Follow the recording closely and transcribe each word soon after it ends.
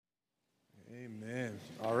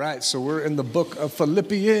right, so we're in the book of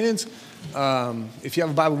Philippians. If you have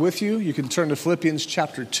a Bible with you, you can turn to Philippians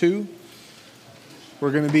chapter 2. We're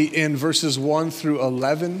going to be in verses 1 through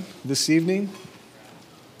 11 this evening.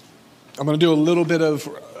 I'm going to do a little bit of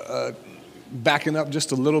backing up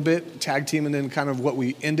just a little bit, tag teaming in kind of what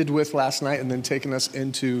we ended with last night, and then taking us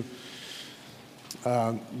into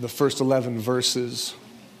the first 11 verses.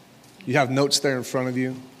 You have notes there in front of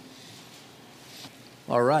you.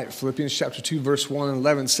 All right, Philippians chapter 2, verse 1 and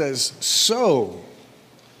 11 says, "So,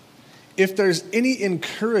 if there's any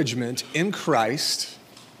encouragement in Christ,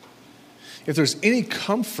 if there's any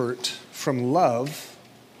comfort from love,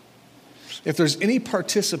 if there's any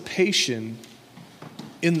participation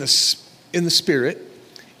in the Spirit,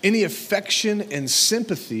 any affection and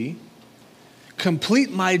sympathy,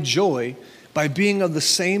 complete my joy by being of the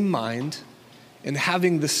same mind and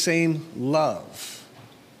having the same love."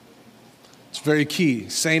 It's very key.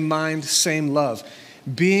 Same mind, same love.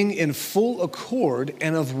 Being in full accord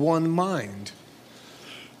and of one mind.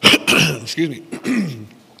 Excuse me.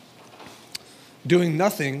 Doing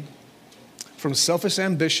nothing from selfish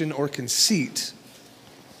ambition or conceit,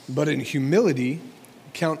 but in humility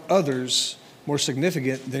count others more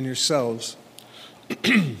significant than yourselves.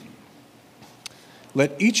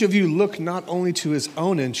 Let each of you look not only to his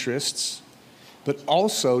own interests, but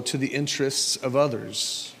also to the interests of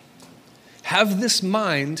others. Have this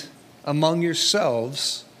mind among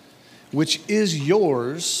yourselves, which is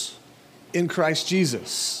yours in Christ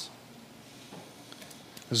Jesus.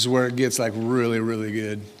 This is where it gets like really, really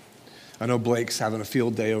good. I know Blake's having a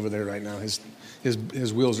field day over there right now.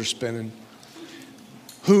 His wheels are spinning.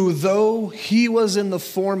 Who, though he was in the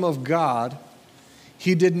form of God,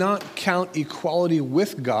 he did not count equality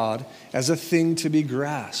with God as a thing to be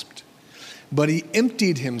grasped, but he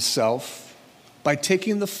emptied himself by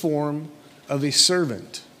taking the form of a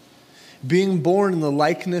servant, being born in the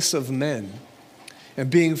likeness of men, and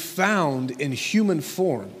being found in human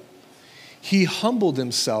form, he humbled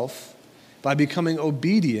himself by becoming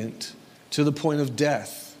obedient to the point of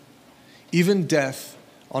death, even death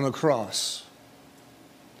on a cross.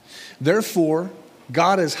 Therefore,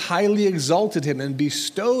 God has highly exalted him and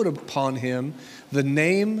bestowed upon him the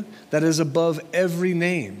name that is above every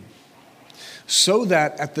name, so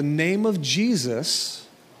that at the name of Jesus,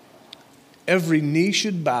 every knee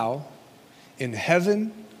should bow in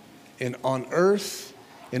heaven and on earth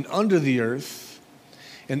and under the earth,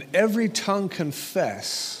 and every tongue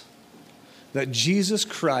confess that Jesus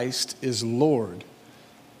Christ is Lord,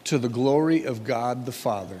 to the glory of God the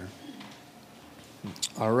Father.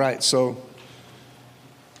 All right, so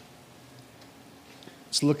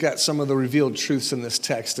let's look at some of the revealed truths in this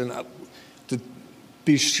text. And to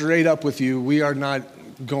be straight up with you, we are not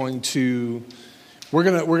going to... We're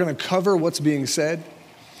gonna cover what's being said,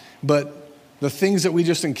 but the things that we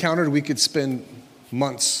just encountered, we could spend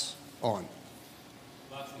months on.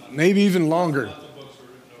 Maybe even longer.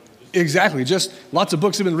 Exactly. Just lots of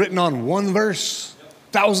books have been written on one verse,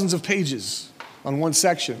 thousands of pages on one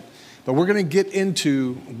section. But we're going to get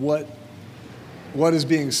into what is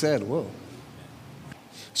being said. Whoa.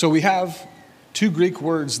 So we have two Greek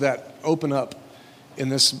words that open up in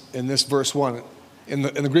this verse 1. And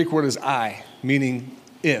the Greek word is I, meaning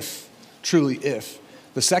if, truly if.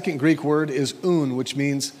 The second Greek word is un, which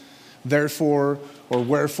means therefore or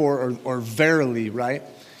wherefore or verily, right?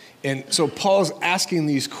 And so Paul's asking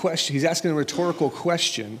these questions. He's asking a rhetorical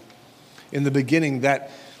question in the beginning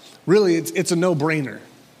that really it's a no-brainer.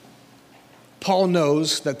 Paul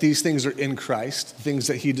knows that these things are in Christ, things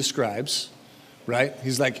that he describes, right?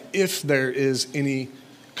 He's like, if there is any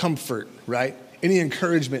comfort, right? Any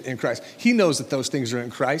encouragement in Christ. He knows that those things are in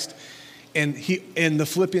Christ. And the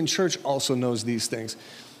Philippian church also knows these things.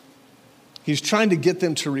 He's trying to get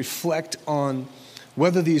them to reflect on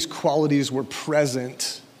whether these qualities were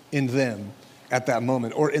present in them at that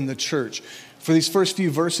moment or in the church. For these first few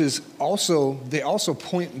verses, they also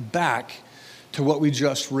point back to what we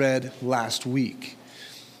just read last week.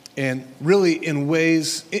 And really, in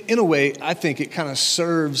a way, I think it kind of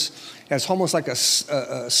serves as almost like a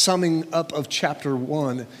summing up of chapter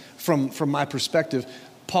 1 from my perspective.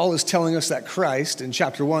 Paul is telling us that Christ in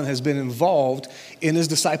chapter 1 has been involved in his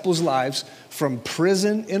disciples' lives from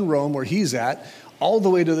prison in Rome, where he's at, all the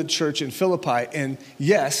way to the church in Philippi. And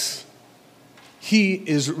yes, he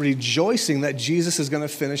is rejoicing that Jesus is going to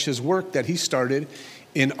finish his work that he started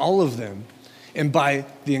in all of them. And by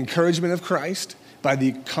the encouragement of Christ, by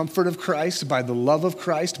the comfort of Christ, by the love of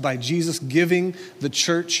Christ, by Jesus giving the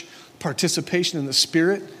church participation in the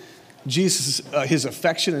Spirit, Jesus, his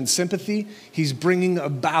affection and sympathy, he's bringing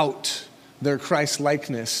about their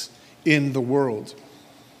Christ-likeness in the world.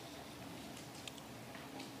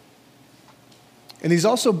 And he's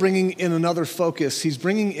also bringing in another focus. He's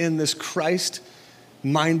bringing in this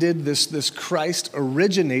Christ-minded, this Christ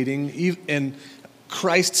originating and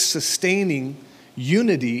Christ sustaining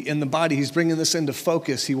unity in the body. He's bringing this into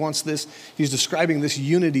focus. He wants this, he's describing this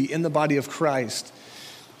unity in the body of Christ.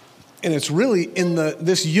 And it's really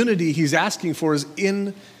this unity he's asking for is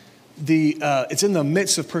it's in the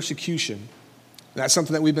midst of persecution. That's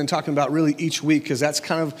something that we've been talking about really each week, because that's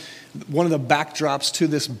kind of one of the backdrops to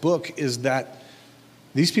this book, is that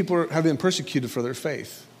these people have been persecuted for their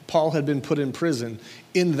faith. Paul had been put in prison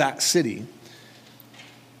in that city.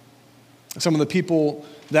 Some of the people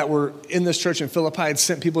that were in this church in Philippi had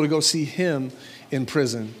sent people to go see him in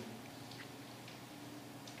prison.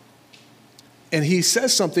 And he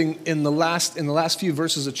says something in the last few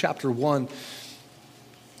verses of chapter 1,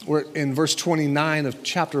 where in verse 29 of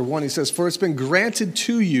chapter 1, he says, "For it's been granted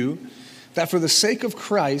to you that for the sake of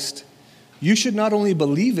Christ, you should not only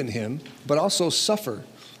believe in him, but also suffer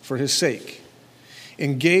for his sake.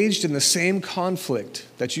 Engaged in the same conflict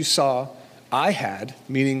that you saw I had,"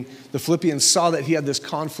 meaning the Philippians saw that he had this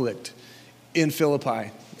conflict in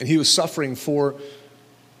Philippi, and he was suffering for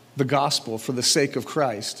the gospel, for the sake of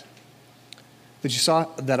Christ, "that you saw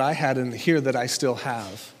that I had and hear that I still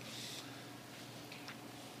have."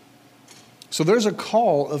 So there's a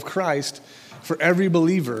call of Christ for every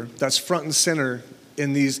believer that's front and center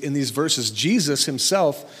in these verses. Jesus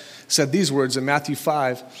himself said these words in Matthew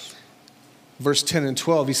 5, verse 10 and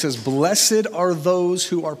 12. He says, "Blessed are those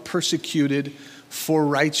who are persecuted for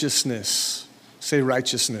righteousness." Say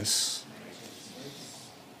righteousness.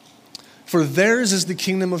 "For theirs is the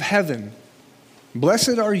kingdom of heaven.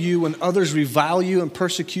 Blessed are you when others revile you and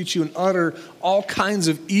persecute you and utter all kinds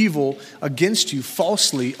of evil against you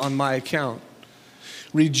falsely on my account.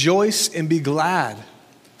 Rejoice and be glad,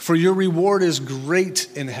 for your reward is great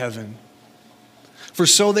in heaven. For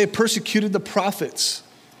so they persecuted the prophets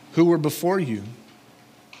who were before you."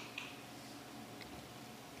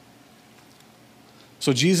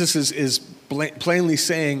 So Jesus is plainly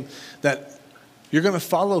saying that you're going to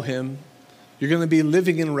follow him. You're going to be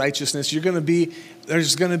living in righteousness. There's going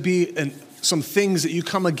to be some things that you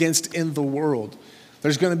come against in the world.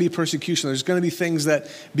 There's going to be persecution. There's going to be things that,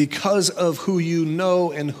 because of who you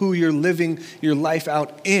know and who you're living your life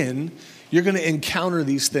out in, you're going to encounter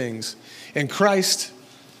these things. And Christ,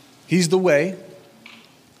 he's the way.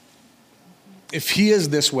 If he is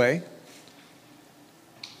this way,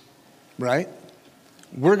 right,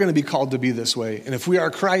 we're going to be called to be this way. And if we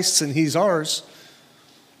are Christ's and he's ours,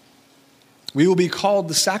 we will be called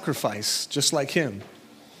to sacrifice just like him.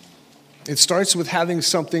 It starts with having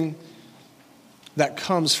something that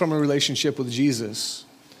comes from a relationship with Jesus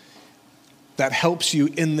that helps you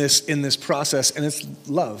in this process, and it's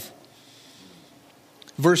love.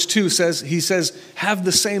 Verse 2 says, have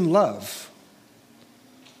the same love.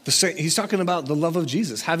 He's talking about the love of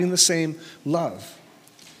Jesus, having the same love.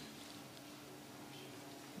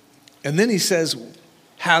 And then he says,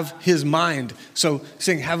 have his mind. So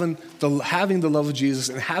saying having the love of Jesus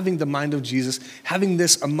and having the mind of Jesus, having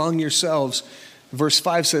this among yourselves. Verse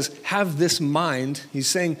 5 says, have this mind.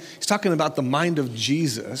 He's talking about the mind of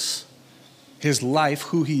Jesus, his life,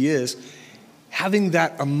 who he is, having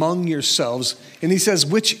that among yourselves. And he says,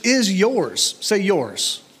 which is yours. Say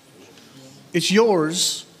yours. It's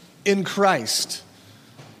yours in Christ.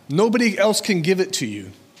 Nobody else can give it to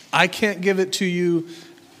you. I can't give it to you.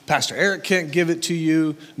 Pastor Eric can't give it to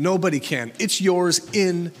you. Nobody can. It's yours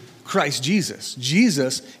in Christ Jesus.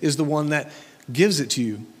 Jesus is the one that gives it to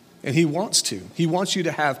you, and he wants to. He wants you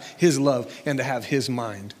to have his love and to have his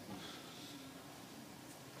mind.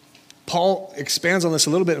 Paul expands on this a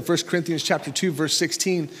little bit in 1 Corinthians chapter 2, verse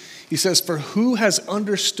 16. He says, for who has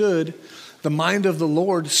understood the mind of the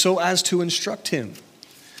Lord so as to instruct him?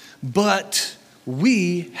 But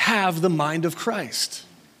we have the mind of Christ.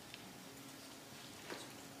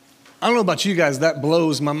 I don't know about you guys, that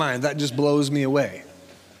blows my mind. That just blows me away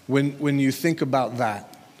when you think about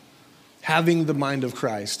that. Having the mind of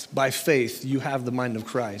Christ. By faith, you have the mind of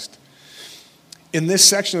Christ. In this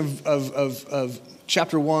section of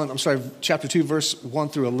chapter 2, verse 1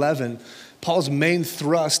 through 11, Paul's main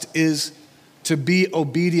thrust is to be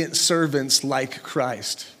obedient servants like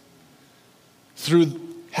Christ. Through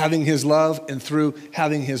having his love and through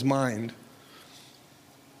having his mind.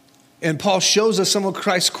 And Paul shows us some of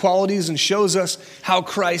Christ's qualities and shows us how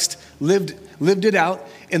Christ lived it out,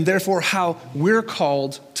 and therefore how we're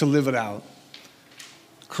called to live it out.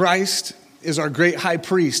 Christ is our great high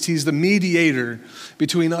priest. He's the mediator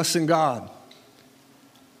between us and God.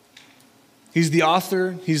 He's the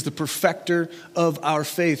author, he's the perfecter of our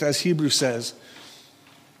faith, as Hebrews says.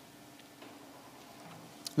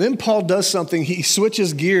 Then Paul does something. He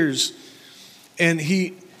switches gears, and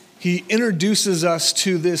he introduces us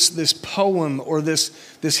to this poem or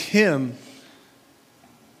this hymn,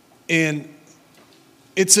 and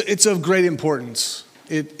it's of great importance.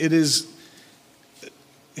 It is.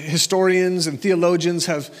 Historians and theologians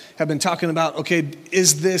have been talking about, okay,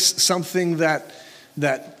 is this something that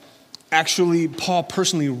actually Paul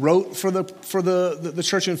personally wrote for the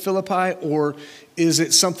church in Philippi, or is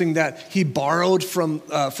it something that he borrowed from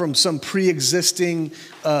some pre-existing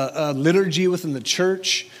liturgy within the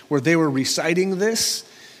church where they were reciting this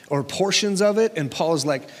or portions of it, and Paul is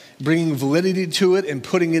like bringing validity to it and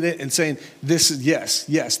putting it in and saying, this is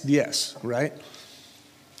yes, right?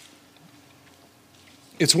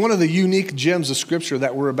 It's one of the unique gems of Scripture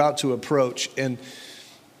that we're about to approach, and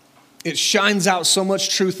it shines out so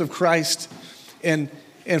much truth of Christ. And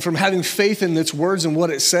from having faith in its words and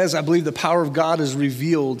what it says, I believe the power of God is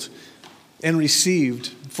revealed and received,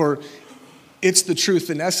 for it's the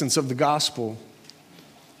truth and essence of the gospel.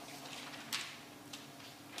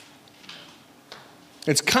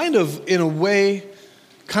 It's kind of, in a way,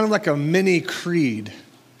 kind of like a mini creed.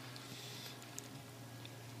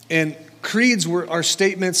 And creeds are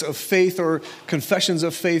statements of faith or confessions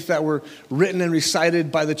of faith that were written and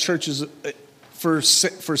recited by the churches for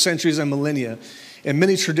centuries and millennia. And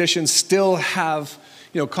many traditions still have,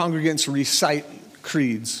 congregants recite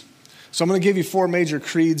creeds. So I'm going to give you 4 major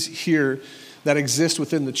creeds here that exist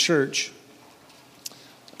within the church.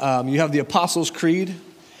 You have the Apostles' Creed.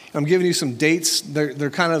 I'm giving you some dates.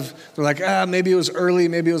 They're like, maybe it was early,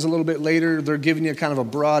 maybe it was a little bit later. They're giving you kind of a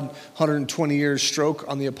broad 120-year stroke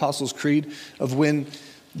on the Apostles' Creed of when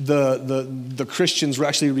the Christians were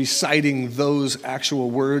actually reciting those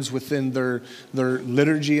actual words within their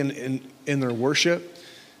liturgy and in their worship.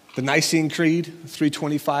 The Nicene Creed,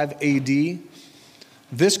 325 AD.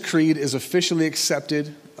 This creed is officially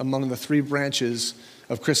accepted among the 3 branches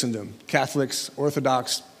of Christendom: Catholics,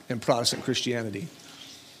 Orthodox, and Protestant Christianity.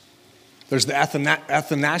 There's the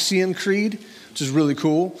Athanasian Creed, which is really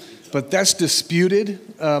cool, but that's disputed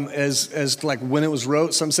as like when it was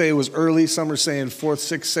wrote. Some say it was early, some are saying 4th,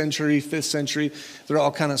 6th century, 5th century. They're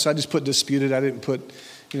all kind of, so I just put disputed. I didn't put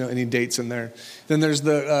any dates in there. Then there's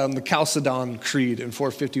the Chalcedon Creed in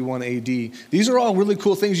 451 AD. These are all really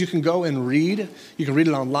cool things you can go and read. You can read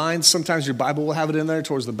it online. Sometimes your Bible will have it in there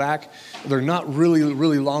towards the back. They're not really,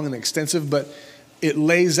 really long and extensive, but it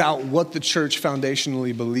lays out what the church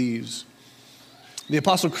foundationally believes. The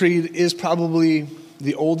Apostle Creed is probably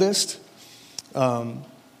the oldest.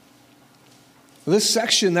 This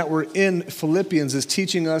section that we're in, Philippians, is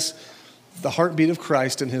teaching us the heartbeat of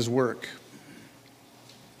Christ and his work.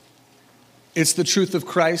 It's the truth of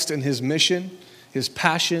Christ and his mission, his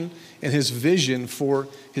passion, and his vision for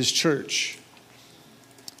his church.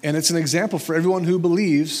 And it's an example for everyone who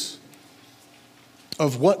believes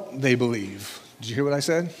of what they believe. Did you hear what I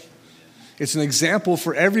said? It's an example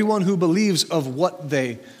for everyone who believes of what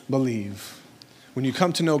they believe. When you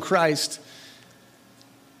come to know Christ,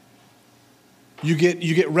 you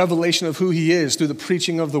get revelation of who he is through the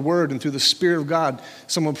preaching of the word and through the Spirit of God,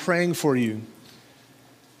 someone praying for you.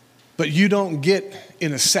 But you don't get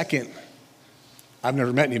in a second. I've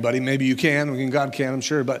never met anybody. Maybe you can. God can, I'm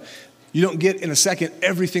sure. But you don't get in a second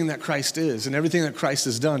everything that Christ is and everything that Christ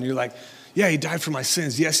has done. You're like, yeah, he died for my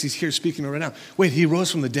sins. Yes, he's here speaking right now. Wait, he rose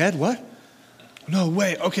from the dead? What? No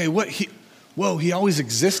way. Okay, what? He always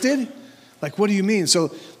existed? Like, what do you mean? So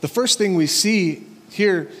the first thing we see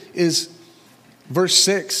here is verse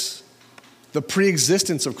 6, the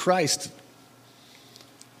pre-existence of Christ.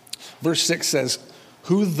 Verse 6 says,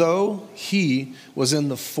 who though he was in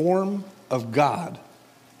the form of God,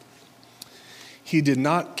 he did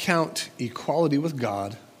not count equality with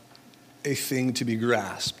God a thing to be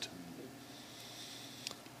grasped.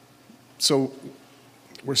 So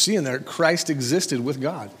we're seeing there, Christ existed with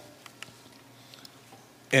God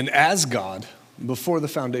and as God before the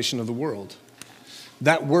foundation of the world.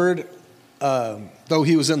 That word, though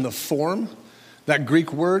he was in the form, that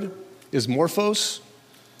Greek word is morphos.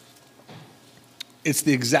 It's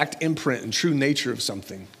the exact imprint and true nature of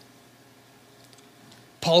something.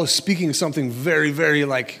 Paul is speaking something very, very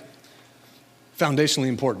foundationally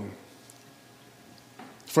important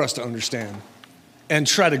for us to understand and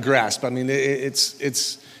try to grasp. I mean,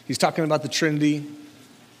 he's talking about the Trinity,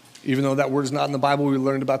 even though that word is not in the Bible. We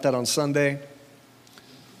learned about that on Sunday.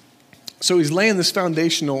 So he's laying this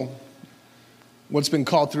foundational, what's been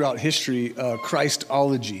called throughout history,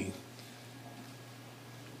 Christology.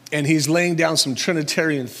 And he's laying down some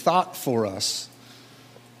Trinitarian thought for us.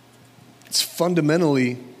 It's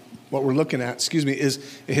fundamentally what we're looking at,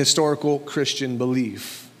 is a historical Christian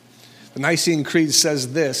belief. The Nicene Creed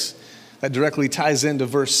says this, that directly ties into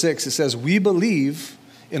verse 6. It says, "We believe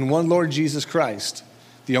in one Lord Jesus Christ,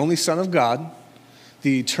 the only Son of God,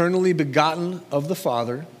 the eternally begotten of the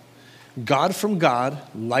Father, God from God,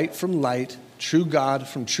 light from light, true God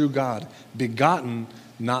from true God, begotten,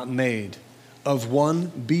 not made, of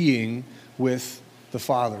one being with the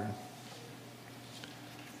Father."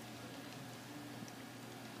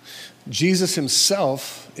 Jesus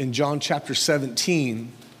himself, in John chapter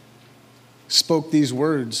 17, spoke these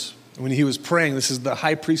words when he was praying. This is the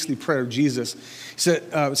high priestly prayer of Jesus.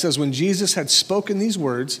 It says, "When Jesus had spoken these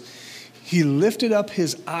words, he lifted up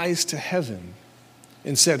his eyes to heaven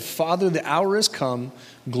and said, 'Father, the hour has come.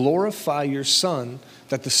 Glorify your Son,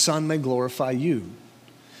 that the Son may glorify you,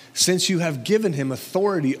 since you have given him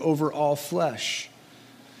authority over all flesh,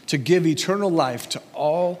 to give eternal life to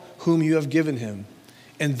all whom you have given him.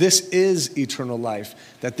 And this is eternal life,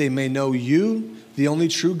 that they may know you, the only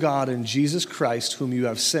true God, and Jesus Christ, whom you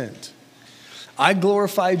have sent. I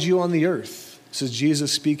glorified you on the earth,'" this is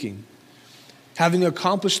Jesus speaking, "having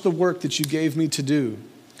accomplished the work that you gave me to do.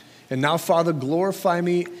 And now, Father, glorify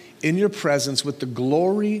me in your presence with the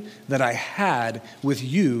glory that I had with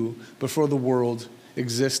you before the world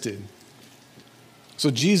existed."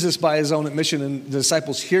 So Jesus, by his own admission, and the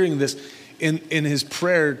disciples hearing this in his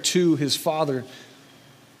prayer to his Father,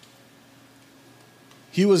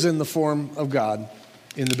 he was in the form of God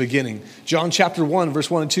in the beginning. John chapter 1, verse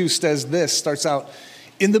 1 and 2 says this, starts out,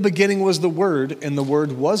 "In the beginning was the Word, and the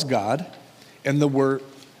Word was God, and the Word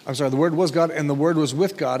was God, and the Word was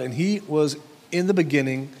with God, and he was in the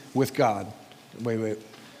beginning with God." Wait,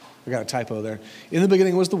 I got a typo there. "In the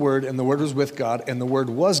beginning was the Word, and the Word was with God, and the Word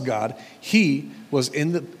was God. He was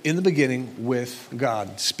in the beginning with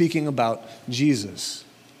God," speaking about Jesus.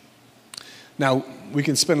 Now, we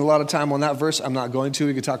can spend a lot of time on that verse. I'm not going to.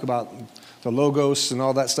 We could talk about the logos and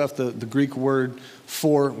all that stuff, the Greek word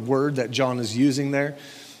for word that John is using there.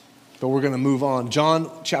 But we're going to move on.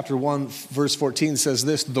 John chapter 1, verse 14 says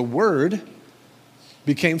this, "The Word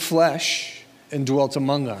became flesh and dwelt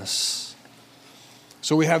among us."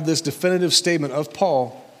 So we have this definitive statement of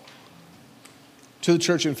Paul to the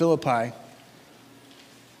church in Philippi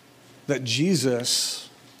that Jesus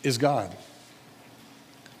is God.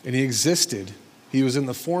 And he existed. He was in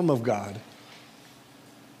the form of God.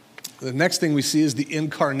 The next thing we see is the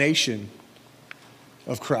incarnation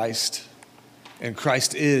of Christ. And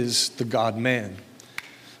Christ is the God-man.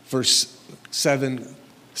 Verse 7,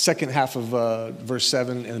 second half of verse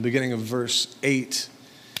 7 and the beginning of verse 8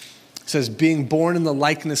 says, "Being born in the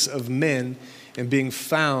likeness of men and being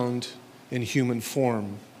found in human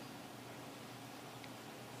form."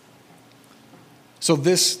 So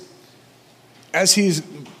this, as he's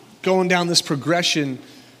going down this progression,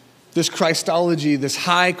 this Christology, this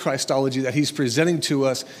high Christology that he's presenting to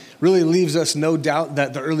us, really leaves us no doubt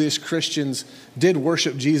that the earliest Christians did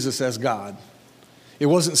worship Jesus as God. It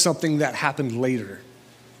wasn't something that happened later.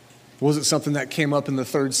 It wasn't something that came up in the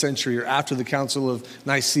 3rd century or after the Council of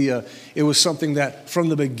Nicaea. It was something that from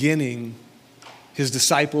the beginning, his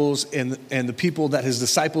disciples and the people that his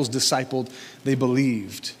disciples discipled, they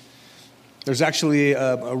believed. There's actually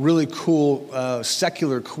a really cool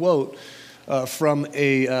secular quote from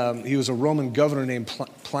he was a Roman governor named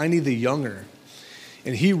Pliny the Younger.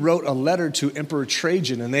 And he wrote a letter to Emperor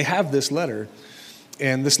Trajan, and they have this letter.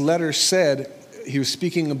 And this letter said, he was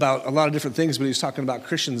speaking about a lot of different things, but he was talking about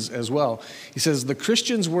Christians as well. He says, "The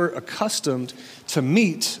Christians were accustomed to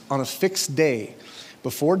meet on a fixed day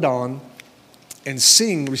before dawn and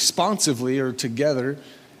sing responsively or together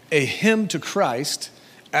a hymn to Christ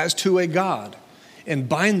as to a God, and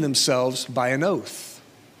bind themselves by an oath."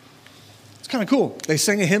 It's kind of cool. They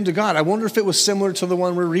sang a hymn to God. I wonder if it was similar to the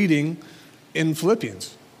one we're reading in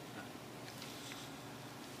Philippians.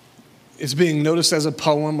 It's being noticed as a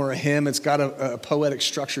poem or a hymn. It's got a poetic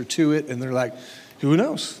structure to it, and they're like, who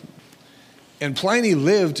knows? And Pliny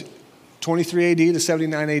lived 23 AD to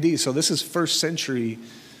 79 AD, so this is 1st century.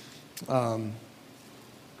 You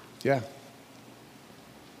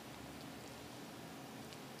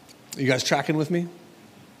guys tracking with me?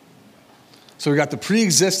 So we got the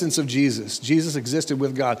pre-existence of Jesus. Jesus existed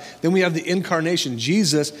with God. Then we have the incarnation.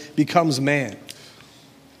 Jesus becomes man.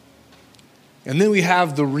 And then we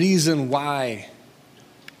have the reason why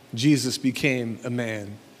Jesus became a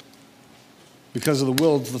man. Because of the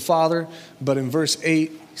will of the Father. But in verse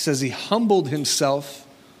 8, he says he humbled himself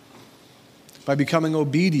by becoming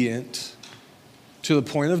obedient to the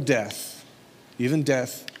point of death, even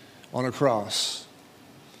death on a cross.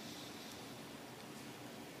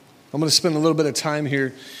 I'm going to spend a little bit of time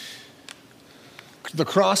here. The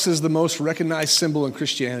cross is the most recognized symbol in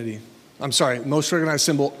Christianity. most recognized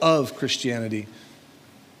symbol of Christianity.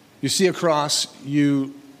 You see a cross,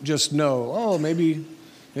 you just know, oh, maybe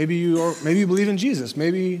you believe in Jesus.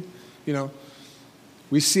 Maybe,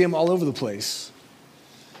 we see him all over the place.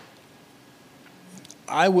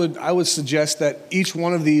 I would suggest that each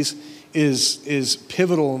one of these is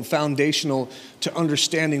pivotal and foundational to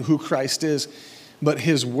understanding who Christ is. But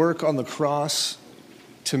his work on the cross,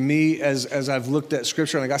 to me, as I've looked at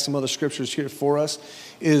Scripture, and I got some other scriptures here for us,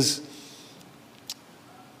 is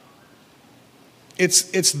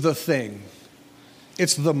it's the thing.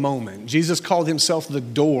 It's the moment. Jesus called himself the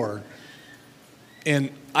door.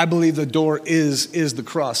 And I believe the door is the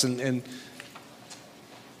cross. And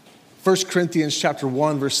 1 Corinthians chapter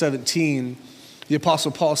 1, verse 17, the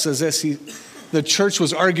Apostle Paul says this. The church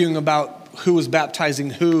was arguing about who was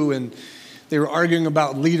baptizing who, and they were arguing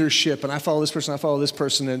about leadership, and I follow this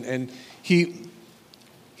person, and he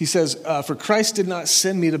says, for Christ did not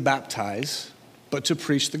send me to baptize, but to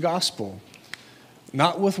preach the gospel,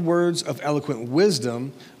 not with words of eloquent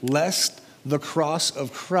wisdom, lest the cross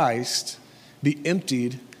of Christ be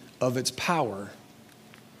emptied of its power.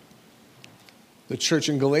 The church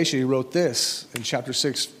in Galatia, he wrote this in chapter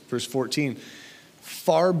 6, verse 14,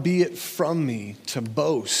 far be it from me to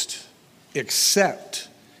boast, except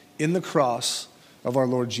in the cross of our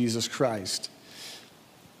Lord Jesus Christ,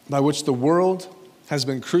 by which the world has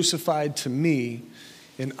been crucified to me,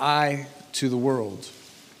 and I to the world.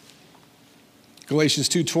 Galatians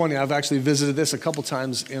 2:20, I've actually visited this a couple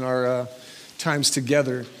times in our times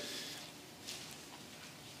together.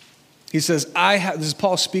 He says, this is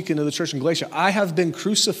Paul speaking to the church in Galatia, I have been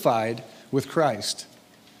crucified with Christ.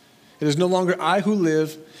 It is no longer I who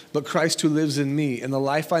live, but Christ who lives in me. In the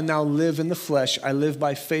life I now live in the flesh, I live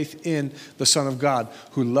by faith in the Son of God,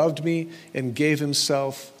 who loved me and gave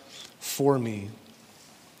himself for me.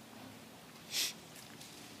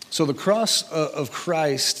 So the cross of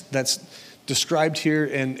Christ that's described here,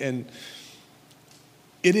 and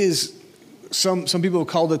it is, some people have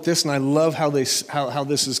called it this, and I love how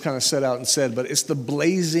this is kind of set out and said, but it's the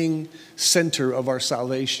blazing center of our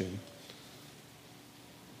salvation.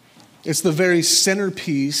 It's the very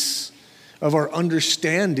centerpiece of our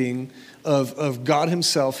understanding of God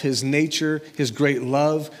himself, his nature, his great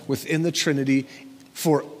love within the Trinity,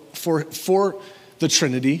 for the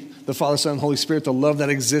Trinity, the Father, Son, and Holy Spirit, the love that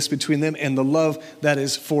exists between them, and the love that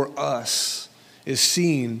is for us is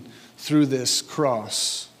seen through this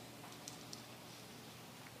cross.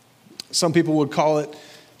 Some people would call it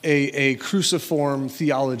a cruciform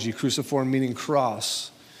theology, cruciform meaning cross.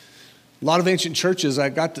 A lot of ancient churches, I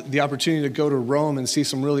got the opportunity to go to Rome and see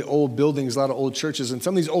some really old buildings, a lot of old churches. And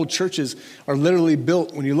some of these old churches are literally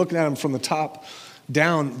built, when you're looking at them from the top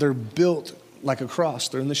down, they're built like a cross.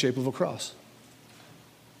 They're in the shape of a cross.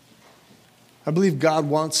 I believe God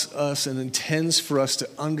wants us and intends for us to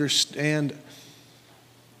understand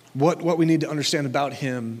what we need to understand about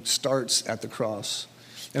him starts at the cross.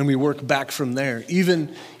 And we work back from there.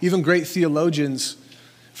 Even great theologians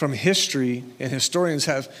from history and historians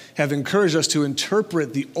have encouraged us to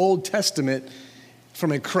interpret the Old Testament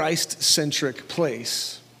from a Christ-centric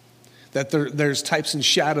place. That there's types and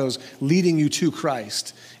shadows leading you to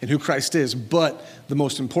Christ and who Christ is, but the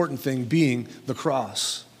most important thing being the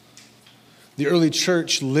cross. The early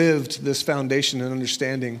church lived this foundation and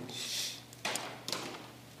understanding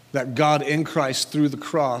that God in Christ through the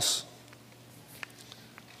cross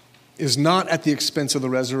is not at the expense of the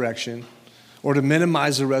resurrection, or to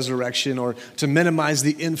minimize the resurrection, or to minimize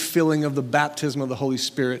the infilling of the baptism of the Holy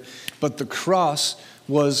Spirit, but the cross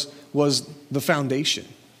was the foundation.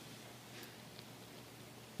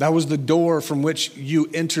 That was the door from which you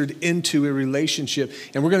entered into a relationship.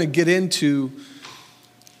 And we're going to get into,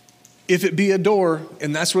 if it be a door,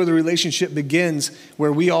 and that's where the relationship begins,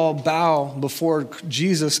 where we all bow before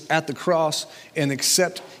Jesus at the cross and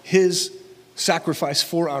accept his sacrifice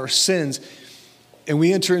for our sins, and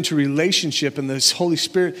we enter into relationship, and this Holy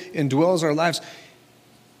Spirit indwells our lives.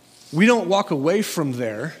 We don't walk away from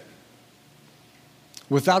there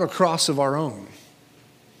without a cross of our own.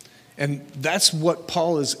 And that's what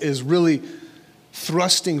Paul is really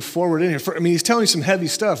thrusting forward in here. He's telling you some heavy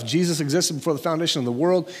stuff. Jesus existed before the foundation of the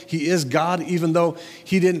world. He is God, even though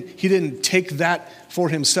he didn't take that for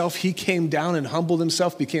himself. He came down and humbled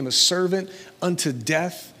himself, became a servant unto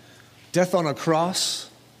death on a cross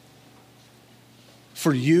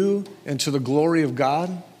for you and to the glory of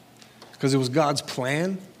God, because it was God's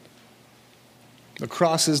plan. The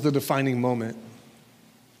cross is the defining moment.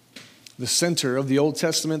 The center of the Old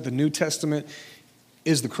Testament, the New Testament,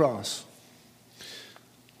 is the cross.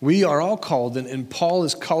 We are all called, and Paul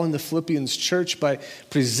is calling the Philippians church by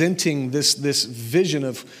presenting this vision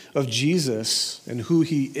of Jesus and who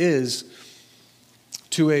he is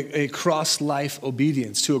to a cross-life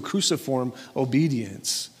obedience, to a cruciform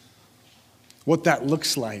obedience. What that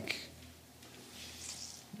looks like.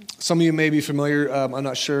 Some of you may be familiar, I'm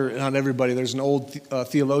not sure, not everybody. There's an old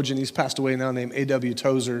theologian, he's passed away now, named A.W.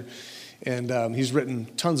 Tozer, and he's written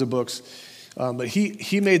tons of books. But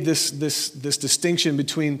he made this distinction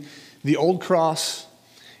between the old cross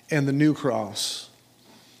and the new cross.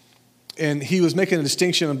 And he was making a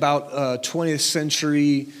distinction about 20th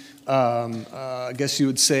century, I guess you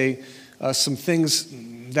would say, some things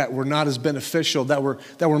that were not as beneficial, that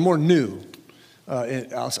were more new.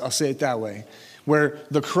 I'll say it that way. Where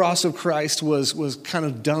the cross of Christ was kind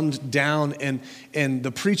of dumbed down, and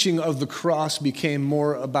the preaching of the cross became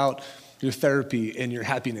more about your therapy and your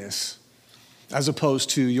happiness, as opposed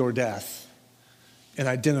to your death and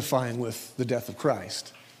identifying with the death of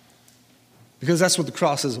Christ. Because that's what the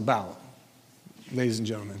cross is about, ladies and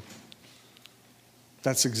gentlemen.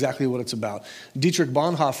 That's exactly what it's about. Dietrich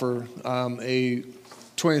Bonhoeffer, a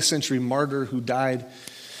 20th century martyr who died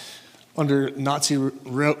under Nazi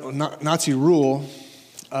rule,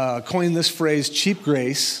 coined this phrase, cheap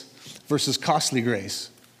grace versus costly grace.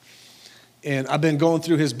 And I've been going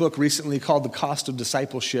through his book recently called The Cost of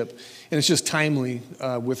Discipleship, and it's just timely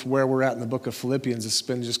with where we're at in the book of Philippians. It's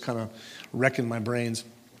been just kind of wrecking my brains.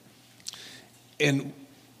 And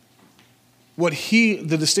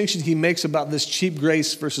the distinction he makes about this cheap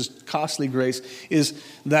grace versus costly grace is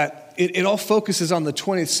that it all focuses on the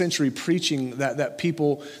 20th century preaching that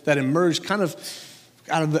people that emerged kind of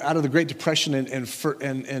out of the Great Depression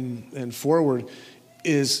and forward,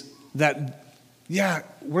 is that, yeah,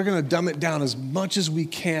 we're going to dumb it down as much as we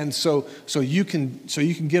can so you can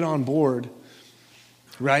get on board,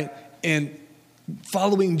 right? And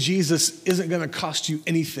following Jesus isn't going to cost you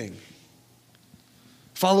anything.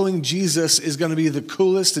 Following Jesus is going to be the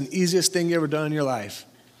coolest and easiest thing you ever done in your life.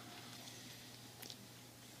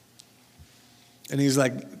 And he's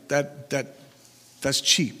like, that's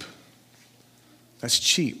cheap. That's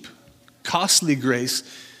cheap. Costly grace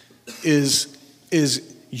is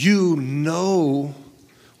you know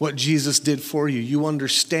what Jesus did for you. You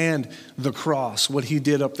understand the cross, what he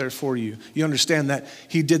did up there for you. You understand that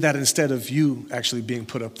he did that instead of you actually being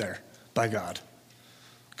put up there by God,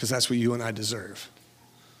 because that's what you and I deserve.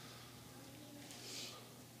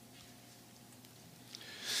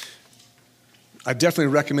 I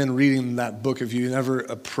definitely recommend reading that book if you never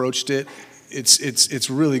approached it. It's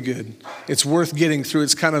really good. It's worth getting through.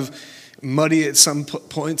 It's kind of muddy at some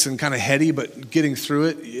points and kind of heady, but getting through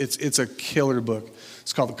it, it's a killer book.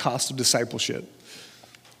 It's called The Cost of Discipleship.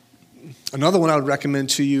 Another one I would recommend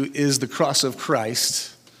to you is The Cross of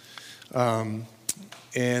Christ. Who's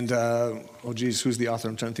the author?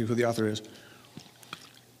 I'm trying to think who the author is.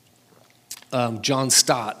 John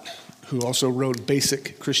Stott, who also wrote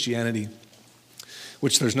Basic Christianity,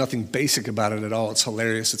 which there's nothing basic about it at all. It's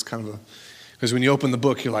hilarious. It's kind of because when you open the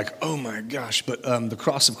book, you're like, oh my gosh. But The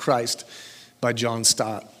Cross of Christ by John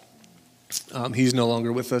Stott. He's no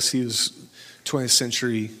longer with us. He was 20th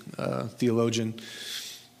century theologian.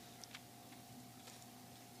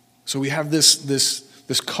 So we have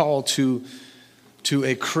this call to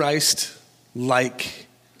a Christ-like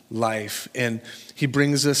life, and he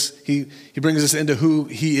brings us into who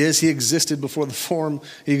he is. He existed before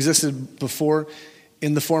He existed before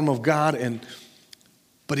in the form of God,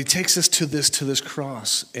 but he takes us to this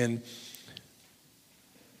cross, and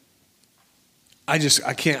I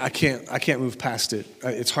can't move past it.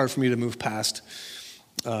 It's hard for me to move past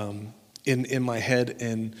in my head,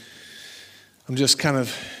 and I'm just kind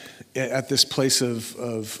of at this place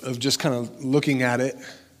of just kind of looking at it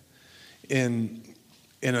and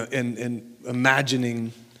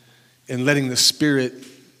imagining and letting the Spirit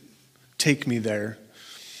take me there.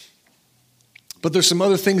 But there's some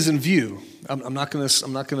other things in view. I'm not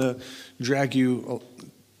gonna drag you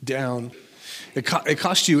down. It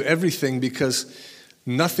costs you everything, because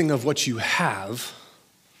nothing of what you have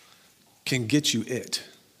can get you it.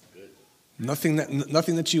 Nothing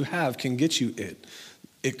that you have can get you it.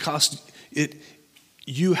 It costs it.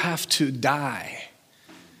 You have to die.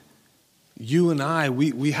 You and I,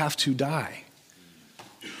 we have to die.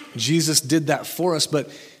 Jesus did that for us, but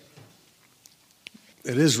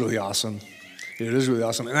it is really awesome. It is really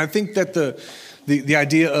awesome. And I think that the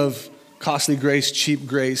idea of costly grace, cheap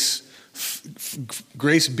grace,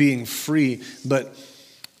 grace being free, but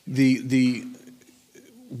the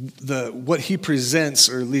what he presents,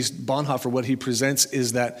 or at least Bonhoeffer, what he presents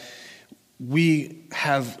is that we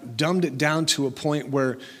have dumbed it down to a point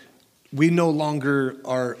where we no longer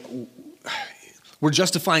we're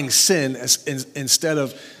justifying sin instead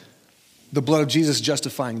of the blood of Jesus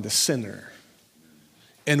justifying the sinner.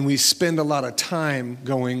 And we spend a lot of time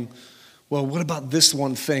going, well, what about this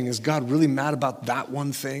one thing? Is God really mad about that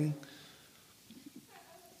one thing?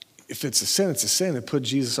 If it's a sin, it's a sin. It put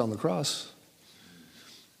Jesus on the cross.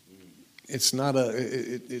 It's not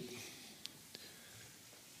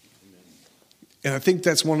and I think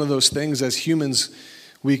that's one of those things as humans,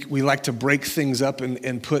 we like to break things up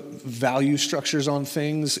and put value structures on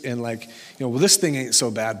things and well, this thing ain't so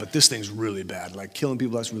bad, but this thing's really bad. Like killing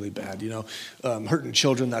people, that's really bad. Hurting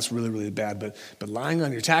children, that's really, really bad. But lying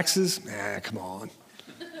on your taxes, come on.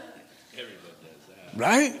 Everybody does that.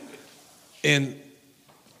 Right? And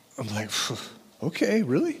I'm like, okay,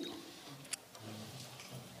 really?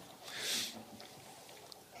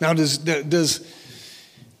 Now, does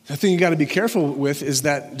the thing you got to be careful with is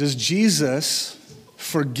that does Jesus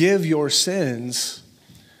forgive your sins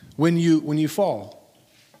when you fall?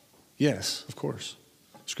 Yes, of course.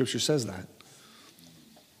 Scripture says that.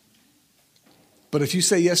 But if you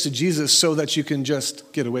say yes to Jesus so that you can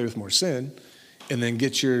just get away with more sin and then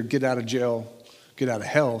get your get out of jail, get out of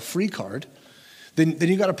hell free card, then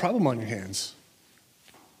you got a problem on your hands.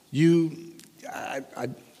 You're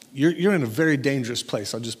in a very dangerous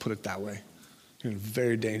place. I'll just put it that way. You're in a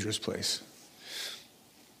very dangerous place.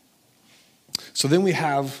 So then we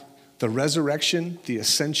have the resurrection, the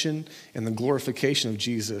ascension, and the glorification of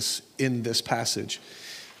Jesus in this passage.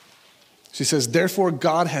 She says, therefore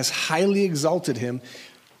God has highly exalted him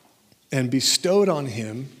and bestowed on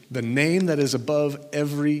him the name that is above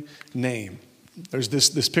every name. There's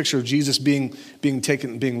this picture of Jesus being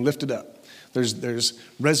taken, being lifted up. There's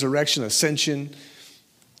resurrection, ascension,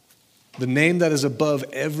 the name that is above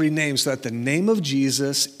every name, so that the name of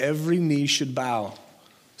Jesus, every knee should bow.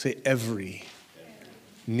 Say every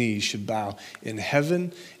knee should bow in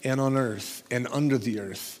heaven and on earth and under the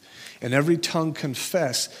earth. And every tongue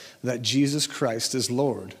confess that Jesus Christ is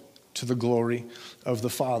Lord, to the glory of the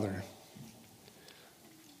Father.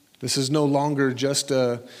 This is no longer just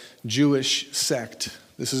a Jewish sect.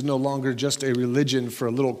 This is no longer just a religion for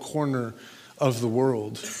a little corner of the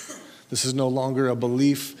world. This is no longer a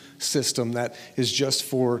belief system that is just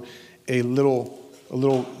for a little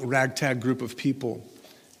ragtag group of people.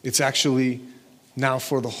 It's actually now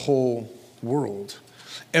for the whole world.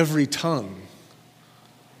 Every tongue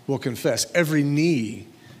will confess. Every knee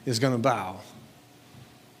is going to bow.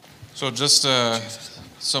 So just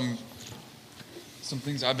some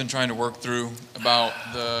things I've been trying to work through about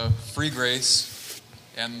the free grace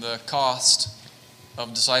and the cost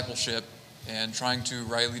of discipleship and trying to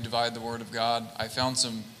rightly divide the word of God. I found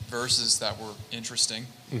some verses that were interesting.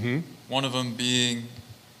 Mm-hmm. One of them being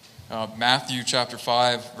Matthew chapter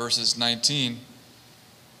 5, verses 19.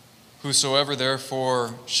 Whosoever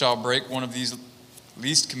therefore shall break one of these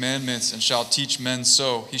least commandments and shall teach men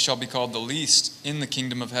so, he shall be called the least in the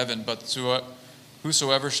kingdom of heaven. But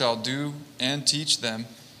whosoever shall do and teach them,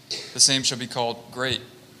 the same shall be called great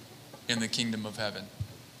in the kingdom of heaven.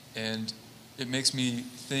 And it makes me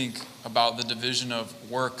think about the division of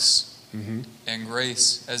works and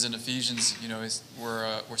grace, as in Ephesians,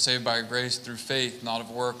 we're saved by grace through faith, not of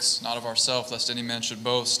works, not of ourselves, lest any man should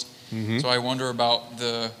boast. Mm-hmm. So I wonder about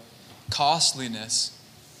the costliness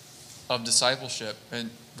of discipleship and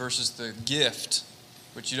versus the gift,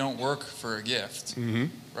 which you don't work for a gift,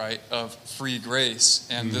 right, of free grace.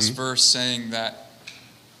 And this verse saying that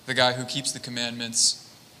the guy who keeps the commandments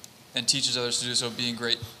and teaches others to do so, being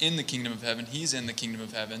great in the kingdom of heaven, he's in the kingdom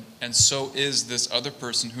of heaven. And so is this other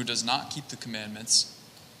person who does not keep the commandments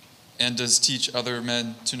and does teach other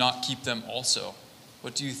men to not keep them also.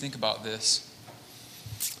 What do you think about this?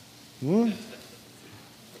 Well,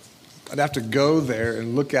 I'd have to go there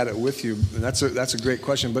and look at it with you. And that's a great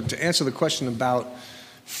question. But to answer the question about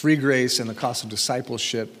free grace and the cost of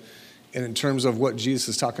discipleship, and in terms of what Jesus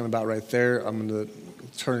is talking about right there, I'm going to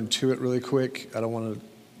turn to it really quick. I don't want to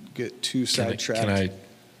get too sidetracked. Can I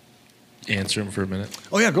answer him for a minute?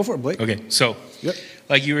 Oh, yeah, go for it, Blake. Okay, so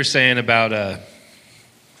like you were saying about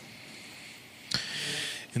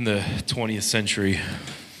in the 20th century,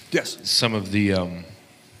 yes, some of the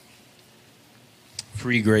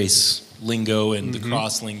free grace lingo and the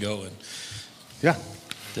cross lingo and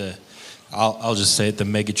I'll just say it, the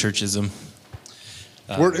megachurchism.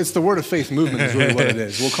 It's the word of faith movement is really what it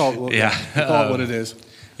is. We'll call it what it is.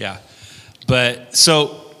 Yeah. But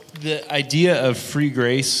so the idea of free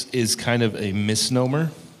grace is kind of a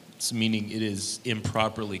misnomer. It's meaning it is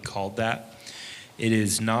improperly called that. It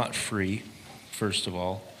is not free, first of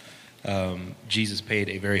all. Jesus paid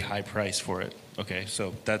a very high price for it. Okay,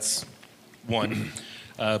 so that's one.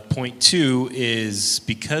 Point 2 is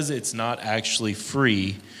because it's not actually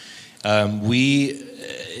free,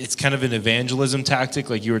 it's kind of an evangelism tactic,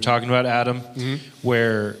 like you were talking about, Adam,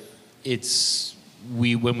 where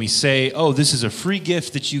when we say, oh, this is a free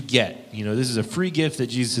gift that you get, this is a free gift that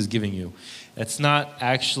Jesus is giving you. That's not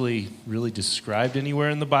actually really described anywhere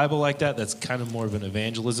in the Bible like that. That's kind of more of an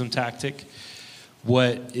evangelism tactic.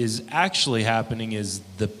 What is actually happening is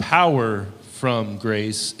the power from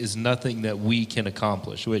grace is nothing that we can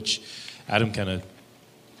accomplish, which Adam kind of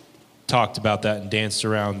talked about that and danced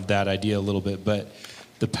around that idea a little bit. But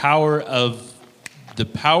the power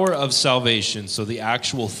of salvation, so the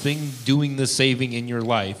actual thing doing the saving in your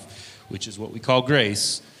life, which is what we call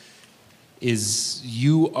grace, is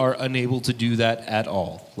you are unable to do that at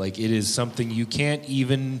all. Like, it is something you can't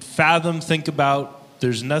even fathom, think about.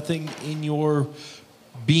 There's nothing in your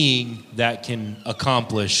being that can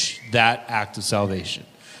accomplish that act of salvation.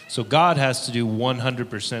 So God has to do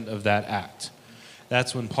 100% of that act.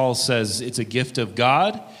 That's when Paul says it's a gift of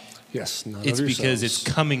God. Yes, not it's of because yourselves. it's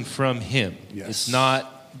coming from him. Yes. It's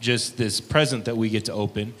not just this present that we get to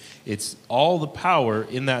open. It's all the power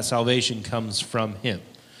in that salvation comes from him.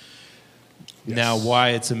 Yes. Now, why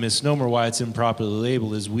it's a misnomer, why it's improperly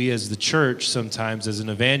labeled, is we as the church sometimes, as an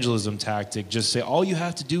evangelism tactic, just say, all you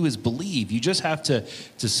have to do is believe. You just have to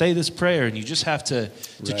say this prayer, and you just have to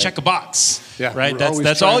check a box, Yeah, right?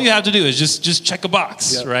 That's all you have to do is just check a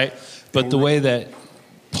box, Yep. right? But the way that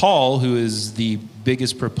Paul, who is the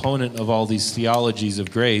biggest proponent of all these theologies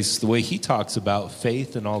of grace, the way he talks about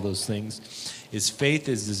faith and all those things, is faith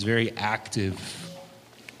is this very active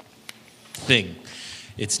thing.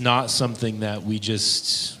 It's not something that we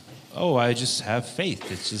just, I just have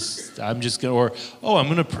faith. It's just, I'm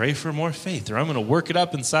going to pray for more faith, or I'm going to work it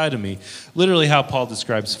up inside of me. Literally how Paul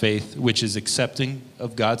describes faith, which is accepting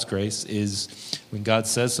of God's grace, is when God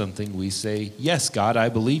says something, we say, yes, God, I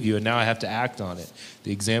believe you, and now I have to act on it.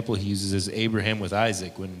 The example he uses is Abraham with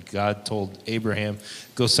Isaac. When God told Abraham,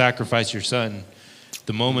 go sacrifice your son,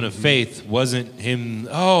 the moment of faith wasn't him,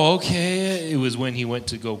 it was when he went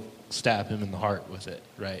to go stab him in the heart with it,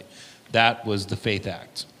 right? That was the faith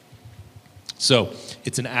act. So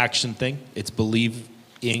it's an action thing. It's believe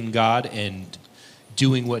in God and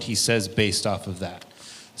doing what he says based off of that.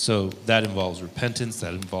 So that involves repentance.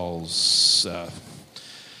 That involves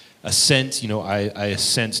assent. I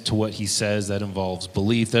assent to what he says. That involves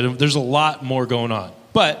belief. There's a lot more going on.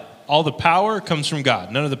 But all the power comes from God.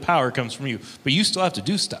 None of the power comes from you. But you still have to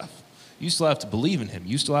do stuff. You still have to believe in him.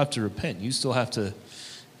 You still have to repent. You still have to...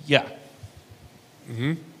 Yeah.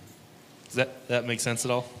 Mm-hmm. Does that make sense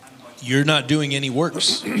at all? You're not doing any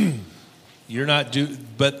works.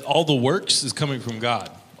 But all the works is coming from God.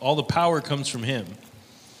 All the power comes from him.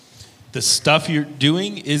 The stuff you're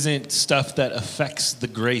doing isn't stuff that affects the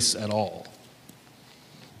grace at all.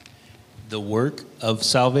 The work of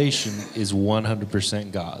salvation is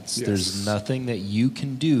 100% God's. Yes. There's nothing that you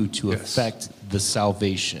can do to affect the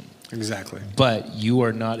salvation. Exactly. But you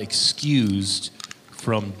are not excused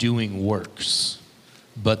from doing works.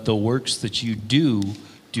 But the works that you do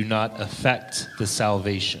not affect the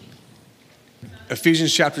salvation.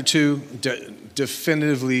 Ephesians chapter 2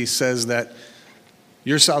 definitively says that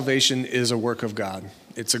your salvation is a work of God.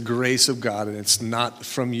 It's a grace of God, and it's not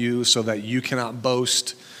from you, so that you cannot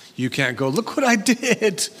boast. You can't go, look what I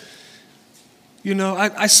did.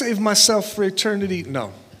 I saved myself for eternity.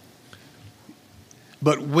 No.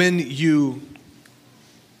 But when you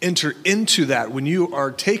enter into that, when you are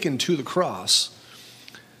taken to the cross,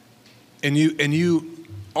 and you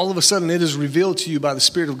all of a sudden it is revealed to you by the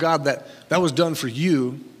Spirit of God that was done for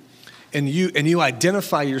you, and you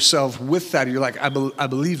identify yourself with that. You're like, I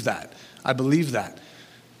believe that. I believe that.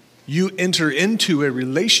 You enter into a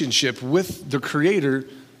relationship with the Creator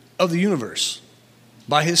of the universe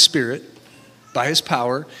by his Spirit, by his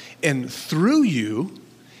power, and through you,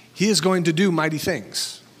 he is going to do mighty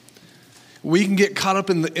things. We can get caught up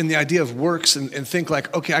in the idea of works and think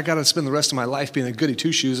like, okay, I got to spend the rest of my life being a goody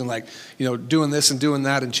two-shoes and doing this and doing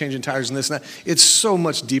that and changing tires and this and that. It's so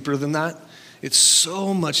much deeper than that. It's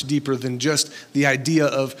so much deeper than just the idea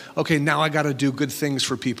of, okay, now I got to do good things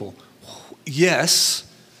for people.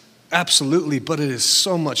 Yes, absolutely, but it is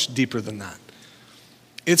so much deeper than that.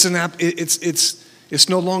 It's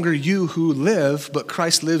no longer you who live, but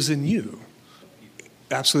Christ lives in you.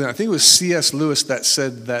 Absolutely. I think it was C.S. Lewis that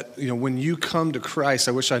said that, when you come to Christ,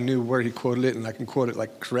 I wish I knew where he quoted it and I can quote it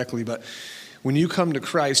correctly, but when you come to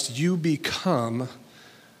Christ, you become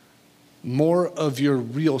more of your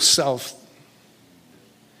real self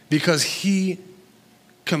because he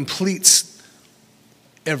completes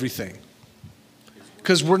everything.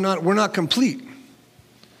 Because we're not complete.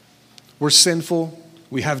 We're sinful,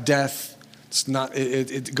 We have death. It's not.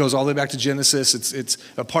 It goes all the way back to Genesis. It's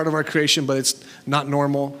a part of our creation, but it's not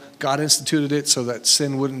normal. God instituted it so that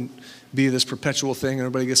sin wouldn't be this perpetual thing.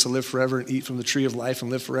 Everybody gets to live forever and eat from the tree of life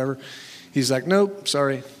and live forever. He's like, nope,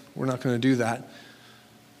 sorry, we're not going to do that.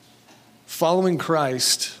 Following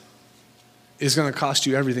Christ is going to cost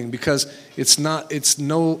you everything, because it's not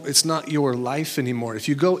your life anymore. If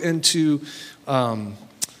you go into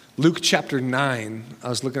Luke chapter 9, I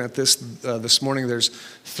was looking at this morning. There's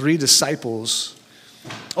 3 disciples.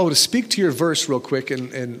 Oh, to speak to your verse real quick,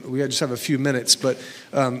 and we just have a few minutes, but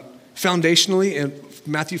foundationally in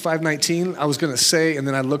Matthew 5:19, I was going to say, and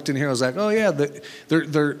then I looked in here, I was like, oh yeah,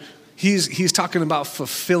 he's talking about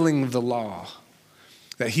fulfilling the law.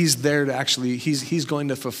 That he's there to actually, he's going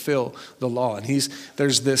to fulfill the law. And he's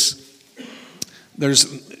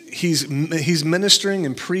ministering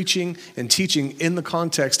and preaching and teaching in the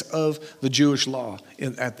context of the Jewish law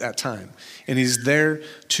at that time. And he's there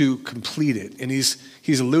to complete it. And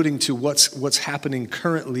he's alluding to what's happening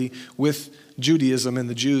currently with Judaism and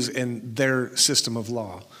the Jews and their system of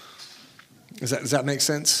law. Does that make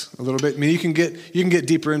sense a little bit? I mean, you can get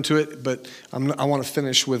deeper into it, but I want to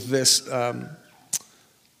finish with this.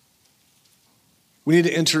 We need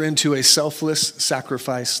to enter into a selfless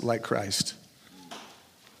sacrifice like Christ.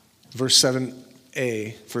 Verse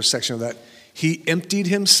 7a, first section of that. He emptied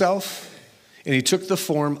himself and he took the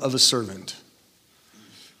form of a servant.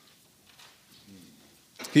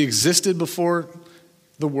 He existed before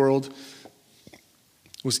the world,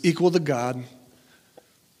 was equal to God.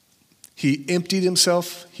 He emptied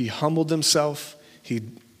himself, he humbled himself,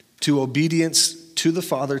 to obedience to the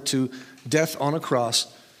Father, to death on a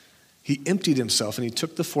cross. He emptied himself and he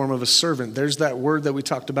took the form of a servant. There's that word that we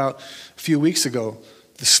talked about a few weeks ago,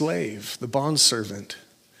 the slave, the bondservant.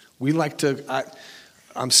 We like to,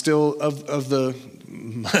 I'm still of the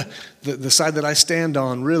side that I stand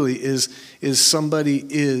on really is somebody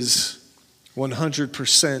is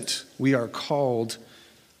 100%, we are called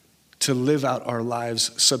to live out our lives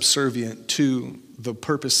subservient to the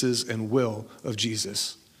purposes and will of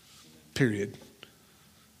Jesus, period.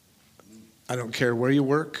 I don't care where you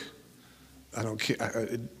work. I don't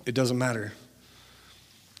care. It doesn't matter.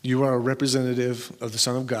 You are a representative of the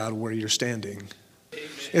Son of God where you're standing.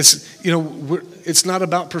 It's not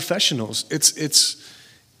about professionals.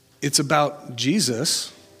 It's about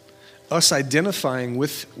Jesus, us identifying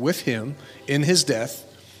with him in his death.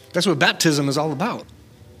 That's what baptism is all about.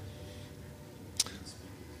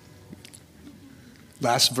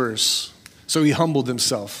 Last verse. So he humbled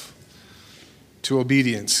himself to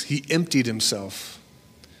obedience. He emptied himself.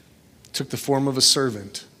 Took the form of a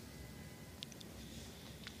servant.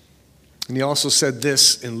 And he also said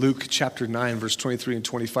this in Luke chapter 9, verse 23 and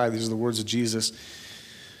 25. These are the words of Jesus.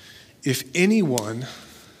 If anyone,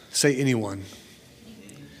 say anyone,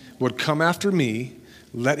 would come after me,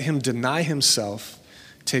 let him deny himself,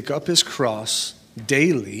 take up his cross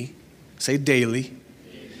daily, say daily,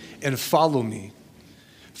 and follow me.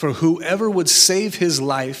 For whoever would save his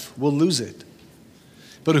life will lose it.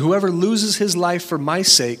 But whoever loses his life for my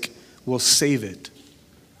sake will save it.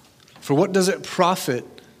 For what does it profit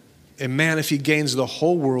a man if he gains the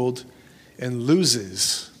whole world and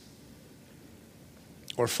loses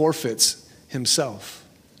or forfeits himself?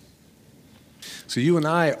 So you and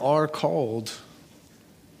I are called.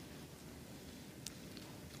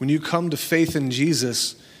 When you come to faith in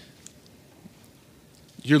Jesus,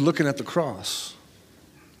 you're looking at the cross.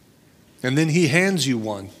 And then he hands you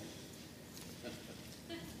one.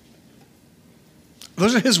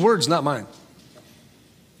 Those are his words, not mine.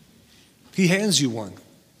 He hands you one.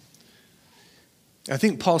 I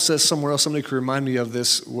think Paul says somewhere else, somebody could remind me of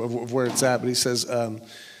this, of where it's at, but he says,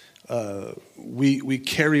 we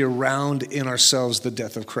carry around in ourselves the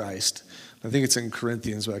death of Christ. I think it's in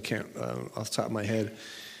Corinthians, but I can't off the top of my head.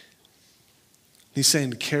 He's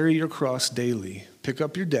saying, carry your cross daily, pick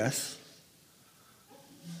up your death,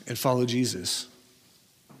 and follow Jesus.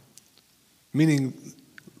 Meaning,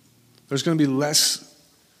 there's going to be less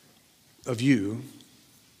of you,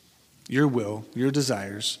 your will, your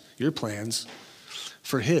desires, your plans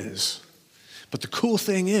for his. But the cool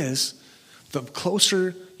thing is, the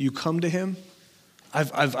closer you come to him,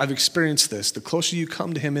 I've experienced this. The closer you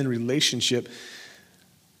come to him in relationship,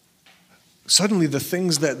 suddenly the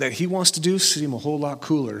things that he wants to do seem a whole lot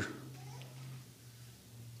cooler.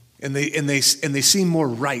 And they seem more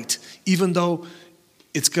right, even though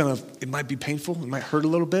it might be painful, it might hurt a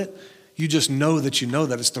little bit. You just know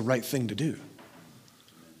that it's the right thing to do.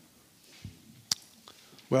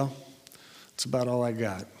 Well, that's about all I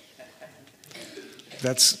got.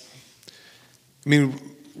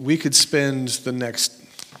 We could spend the next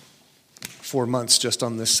 4 months just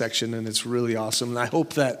on this section, and it's really awesome. And I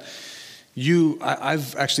hope that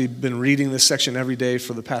I've actually been reading this section every day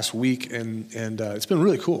for the past week, and it's been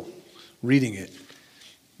really cool reading it.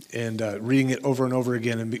 And reading it over and over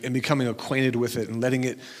again and becoming acquainted with it and letting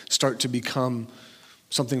it start to become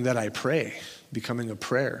something that I pray, becoming a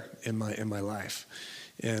prayer in my life.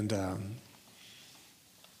 And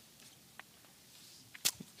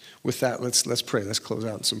with that, let's pray. Let's close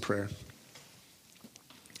out in some prayer.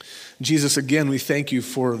 Jesus, again, we thank you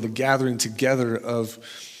for the gathering together of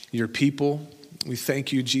your people. We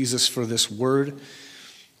thank you, Jesus, for this word.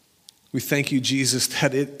 We thank you, Jesus,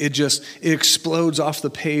 that it explodes off the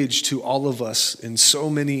page to all of us in so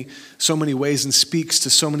many ways and speaks to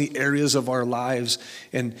so many areas of our lives.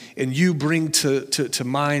 And you bring to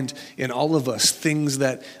mind in all of us things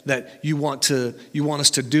that you want us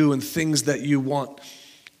to do and things that you want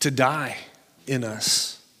to die in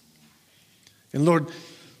us. And Lord,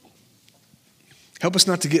 help us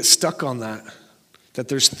not to get stuck on that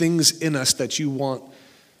there's things in us that you want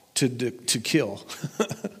to kill.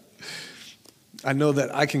 I know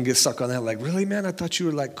that I can get stuck on that, like, really, man, I thought you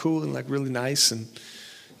were like cool and like really nice and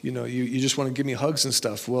you just want to give me hugs and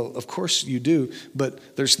stuff. Well, of course you do,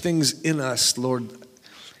 but there's things in us, Lord.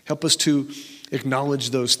 Help us to acknowledge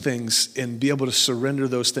those things and be able to surrender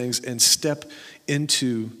those things and step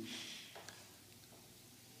into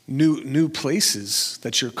new places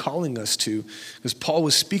that you're calling us to. Because Paul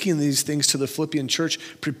was speaking these things to the Philippian church,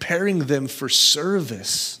 preparing them for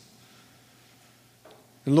service.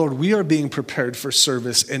 And Lord, we are being prepared for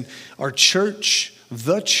service, and our church,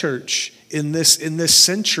 the church in this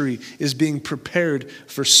century, is being prepared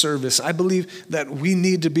for service. I believe that we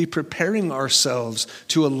need to be preparing ourselves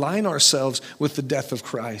to align ourselves with the death of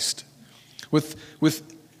Christ, with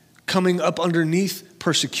coming up underneath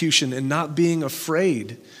persecution and not being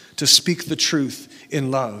afraid to speak the truth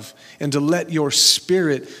in love, and to let your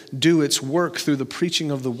Spirit do its work through the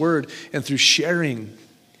preaching of the word and through sharing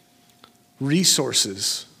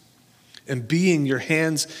resources and being your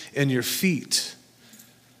hands and your feet.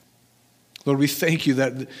 Lord, we thank you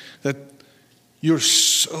that you're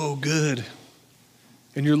so good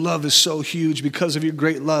and your love is so huge. Because of your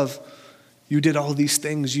great love, you did all these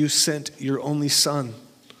things. You sent your only Son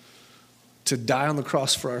to die on the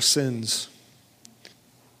cross for our sins,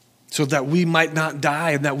 so that we might not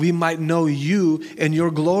die and that we might know you and your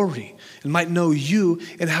glory and might know you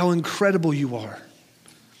and how incredible you are.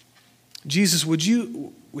 Jesus, would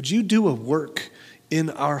you do a work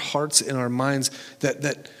in our hearts, in our minds,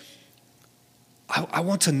 that I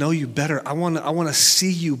want to know you better. I want to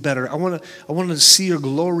see you better. I want to see your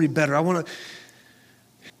glory better. I want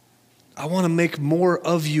to make more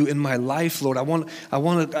of you in my life, Lord.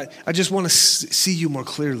 I just want to see you more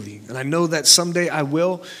clearly. And I know that someday I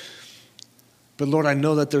will. But Lord, I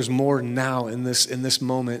know that there's more now in this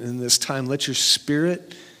moment, in this time. Let your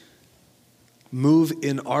Spirit move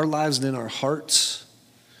in our lives and in our hearts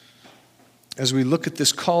as we look at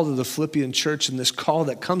this call to the Philippian church, and this call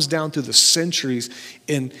that comes down through the centuries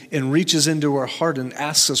and reaches into our heart and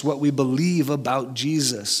asks us what we believe about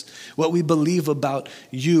Jesus, what we believe about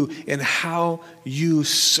you, and how you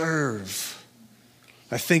serve.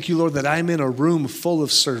 I thank you, Lord, that I'm in a room full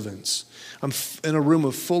of servants. I'm in a room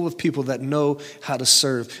full of people that know how to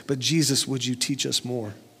serve. But Jesus, would you teach us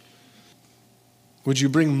more? Would you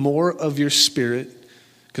bring more of your Spirit?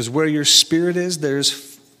 Because where your Spirit is, there's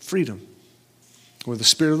freedom. Where the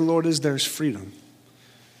Spirit of the Lord is, there's freedom.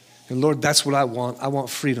 And Lord, that's what I want. I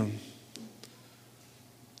want freedom.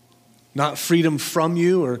 Not freedom from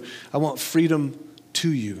you, or I want freedom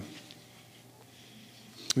to you.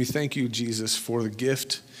 We thank you, Jesus, for the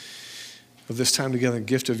gift of this time together, the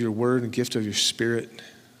gift of your word and gift of your Spirit.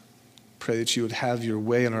 Pray that you would have your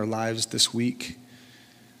way in our lives this week.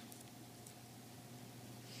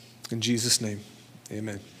 In Jesus' name,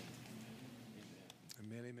 amen.